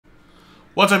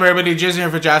What's up, everybody? Jason here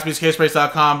for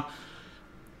JaspysCaseBreaks.com.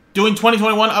 Doing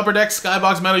 2021 Upper Deck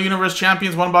Skybox Metal Universe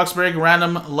Champions 1-box break,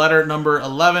 random letter number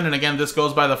 11. And again, this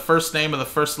goes by the first name of the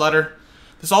first letter.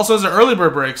 This also is an early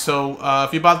bird break, so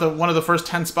if you bought one of the first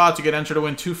 10 spots, you get entered to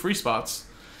win 2 free spots.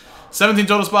 17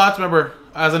 total spots. Remember,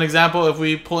 as an example, if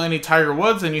we pull any Tiger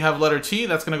Woods and you have letter T,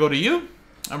 that's going to go to you.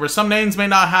 Remember, some names may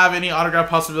not have any autograph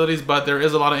possibilities, but there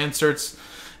is a lot of inserts,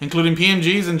 including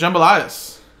PMGs and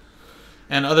jambalayas.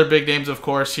 And other big names, of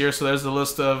course, here. So there's the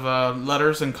list of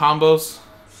letters and combos.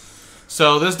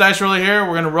 So this dice roller here,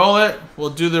 we're going to roll it.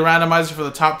 We'll do the randomizer for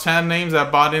the top 10 names that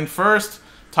bought in first.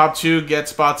 Top 2 get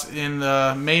spots in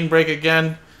the main break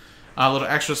again. A little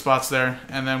extra spots there.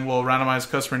 And then we'll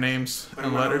randomize customer names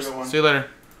and letters. See you later.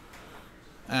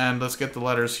 And let's get the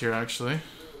letters here, actually.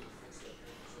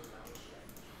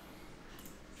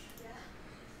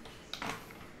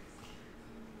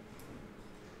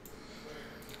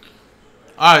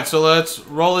 Alright, so let's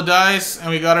roll the dice,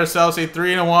 and we got ourselves a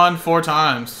 3 and a 1 4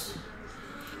 times.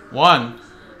 1,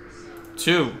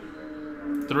 2,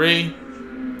 3,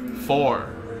 4.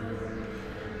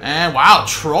 And wow,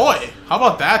 Troy. How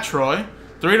about that, Troy?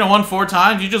 3 and a 1 4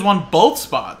 times. You just won both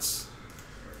spots.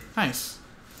 Nice.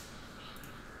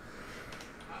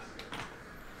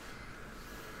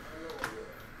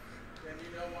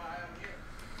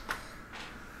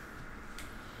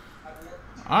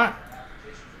 Alright.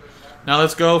 Now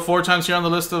let's go 4 times here on the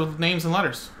list of names and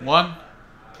letters. 1,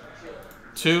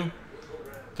 2,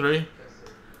 3,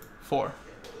 4.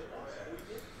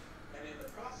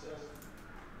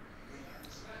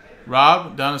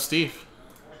 Rob, down to Steve.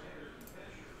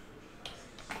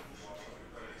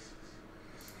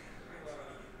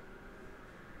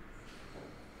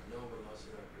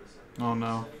 Oh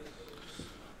no.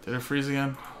 Did it freeze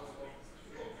again?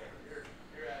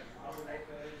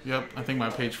 Yep, I think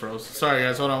my page froze. Sorry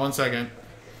guys, hold on 1 second.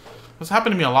 This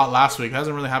happened to me a lot last week. It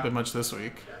hasn't really happened much this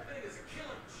week.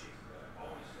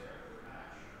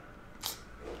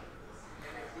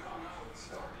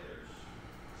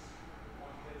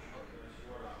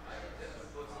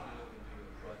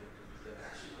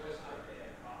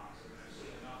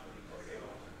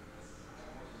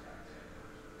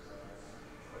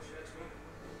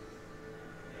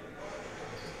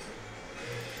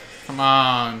 Come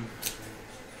on.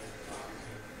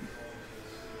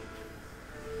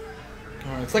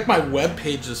 It's like my web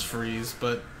pages freeze,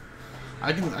 but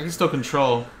I can still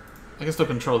control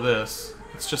this.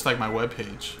 It's just like my web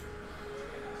page.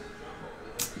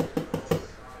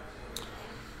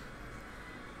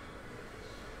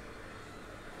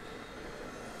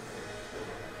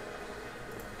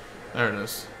 There it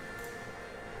is.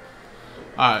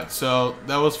 Alright, so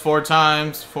that was 4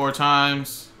 times, 4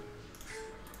 times.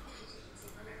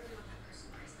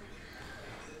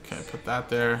 Okay, put that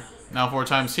there. Now 4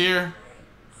 times here.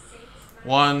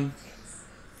 1,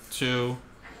 2,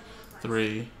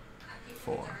 3,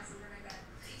 4.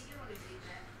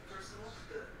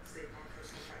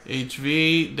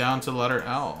 HV down to letter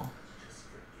L.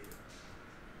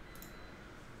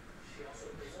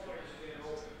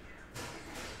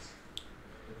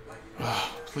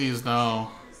 Oh, please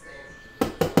no.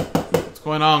 What's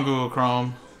going on, Google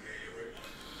Chrome?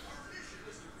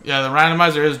 Yeah, the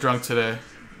randomizer is drunk today.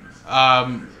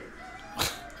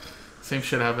 Same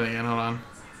shit happening again. Hold on.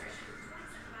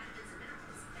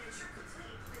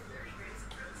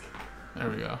 There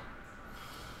we go.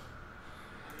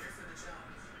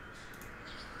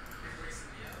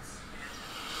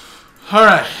 All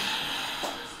right.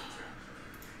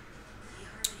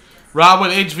 Rob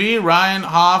with HV, Ryan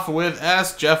Hoff with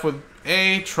S, Jeff with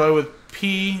A, Troy with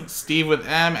P, Steve with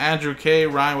M, Andrew K,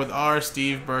 Ryan with R,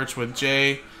 Steve Birch with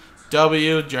J,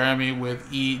 W, Jeremy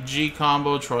with E, G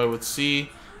combo, Troy with C,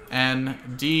 N,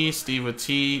 D, Steve with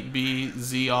T, B,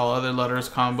 Z, all other letters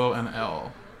combo, and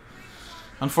L.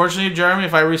 Unfortunately, Jeremy,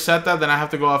 if I reset that, then I have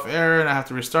to go off air and I have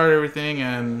to restart everything,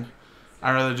 and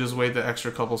I'd rather just wait the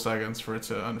extra couple seconds for it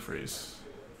to unfreeze.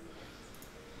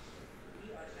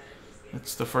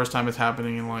 It's the first time it's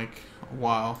happening in like a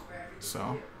while,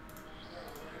 so.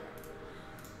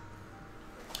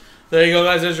 There you go,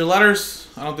 guys. There's your letters.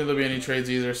 I don't think there'll be any trades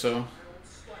either, so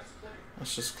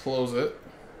let's just close it.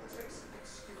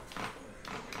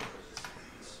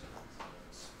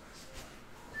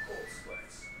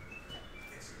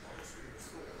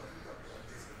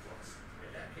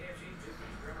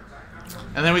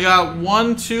 And then we got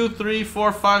 1, 2, 3,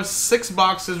 4, 5, 6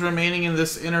 boxes remaining in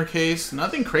this inner case.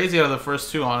 Nothing crazy out of the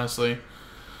first 2, honestly.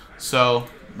 So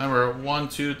remember, 1,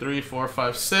 2, 3, 4,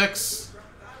 5, 6.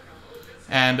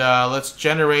 And let's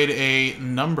generate a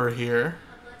number here.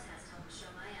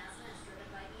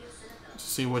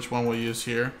 See which one we'll use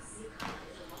here.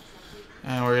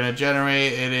 And we're going to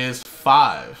generate, it is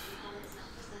 5.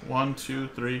 1, 2,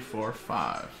 3, 4,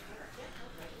 5.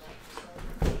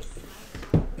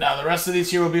 Now the rest of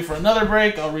these here will be for another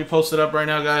break. I'll repost it up right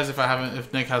now, guys,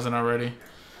 if Nick hasn't already.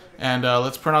 And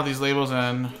let's print out these labels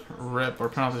and rip, or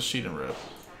print out this sheet and rip.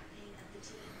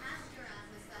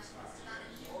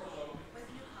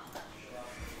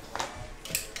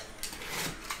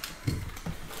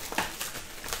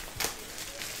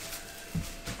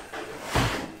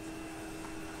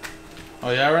 Oh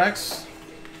yeah, Rex?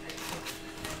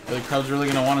 Are the Cubs really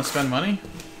going to want to spend money?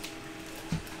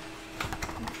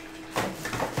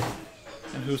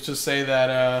 And who's to say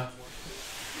that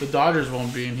the Dodgers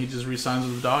won't be and he just re-signs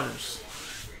with the Dodgers?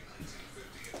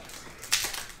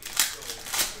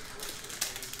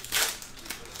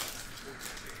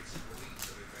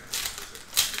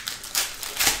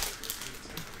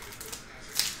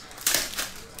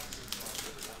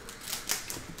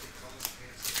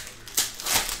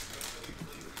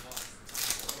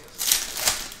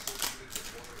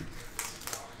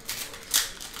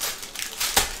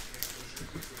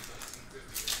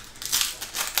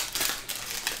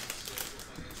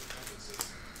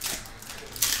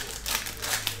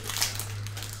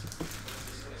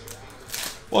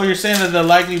 Well, you're saying that they'll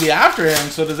likely be after him,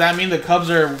 so does that mean the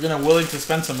Cubs are willing to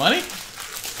spend some money?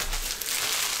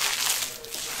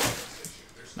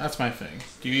 That's my thing.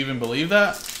 Do you even believe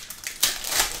that?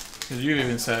 Because you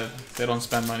even said they don't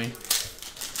spend money.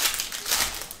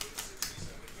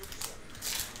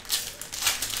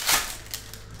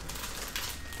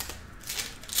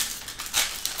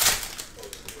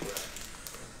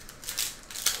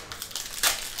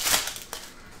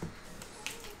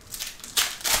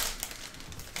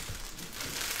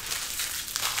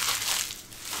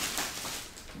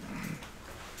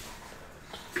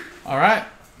 All right,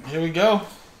 here we go.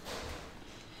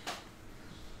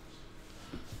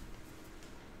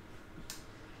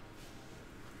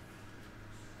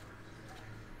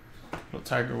 Little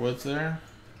Tiger Woods there.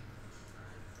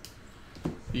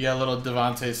 You got a little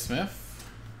Devontae Smith.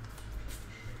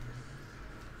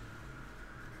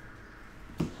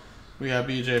 We got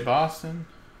BJ Boston.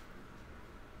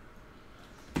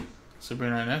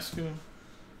 Sabrina Ionescu.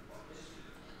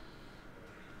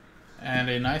 And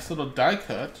a nice little die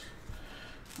cut.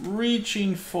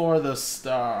 Reaching for the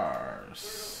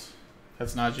stars.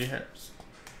 That's Najee Harris.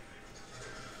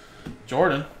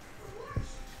 Jordan.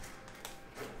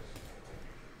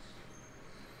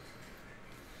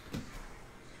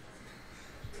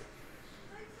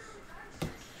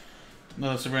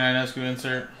 Another Sabrina Ionescu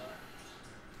insert.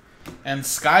 And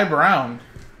Sky Brown.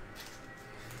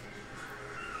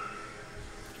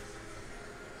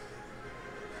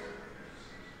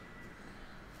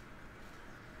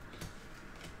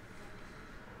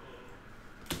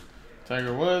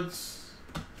 Tiger Woods.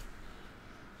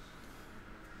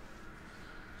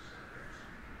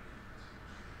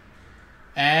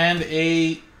 And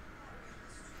a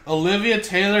Olivia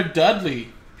Taylor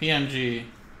Dudley PMG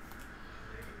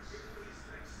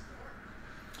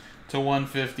to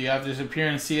 150 after his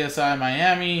appearance in CSI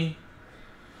Miami.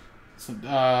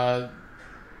 Some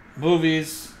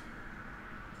movies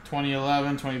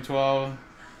 2011, 2012,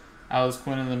 Alice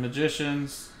Quinn and the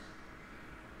Magicians.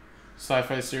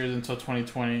 Sci-fi series until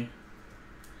 2020.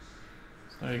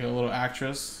 So there you go, a little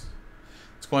actress.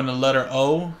 It's going to letter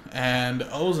O, and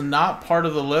O's not part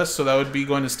of the list, so that would be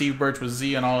going to Steve Birch with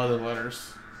Z and all other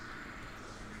letters.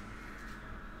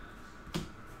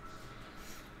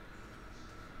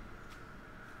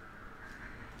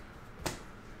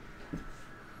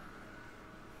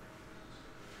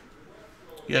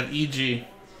 You have E.G.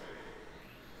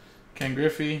 Ken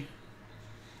Griffey.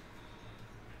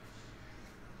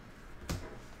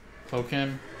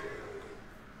 Kim.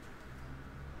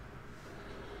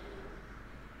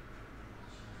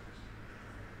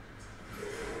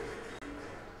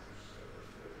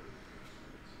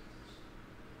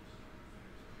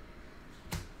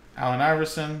 Allen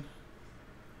Iverson.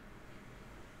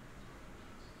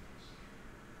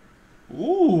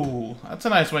 Ooh, that's a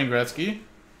nice Wayne Gretzky.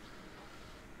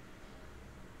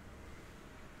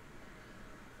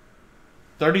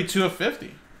 $32 of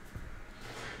 50.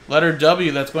 Letter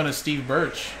W, that's going to Steve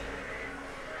Birch.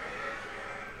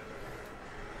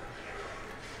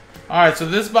 Alright, so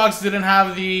this box didn't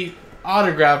have the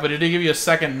autograph, but it did give you a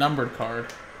second numbered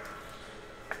card.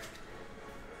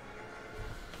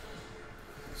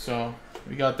 So,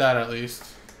 we got that at least.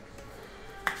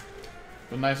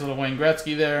 A nice little Wayne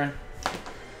Gretzky there.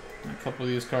 And a couple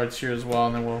of these cards here as well,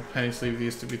 and then we'll penny sleeve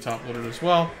these to be top loaded as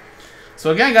well.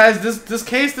 So again, guys, this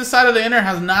case, this side of the inner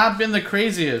has not been the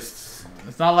craziest.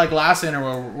 It's not like last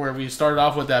inner where we started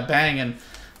off with that bang and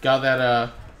got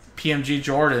that PMG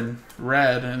Jordan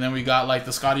red, and then we got like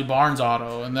the Scotty Barnes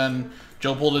auto, and then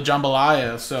Joe pulled a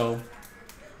Jambalaya. So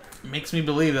it makes me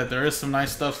believe that there is some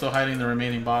nice stuff still hiding in the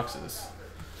remaining boxes.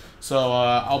 So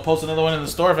I'll post another one in the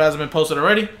store if it hasn't been posted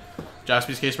already.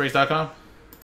 JaspysCaseBreaks.com.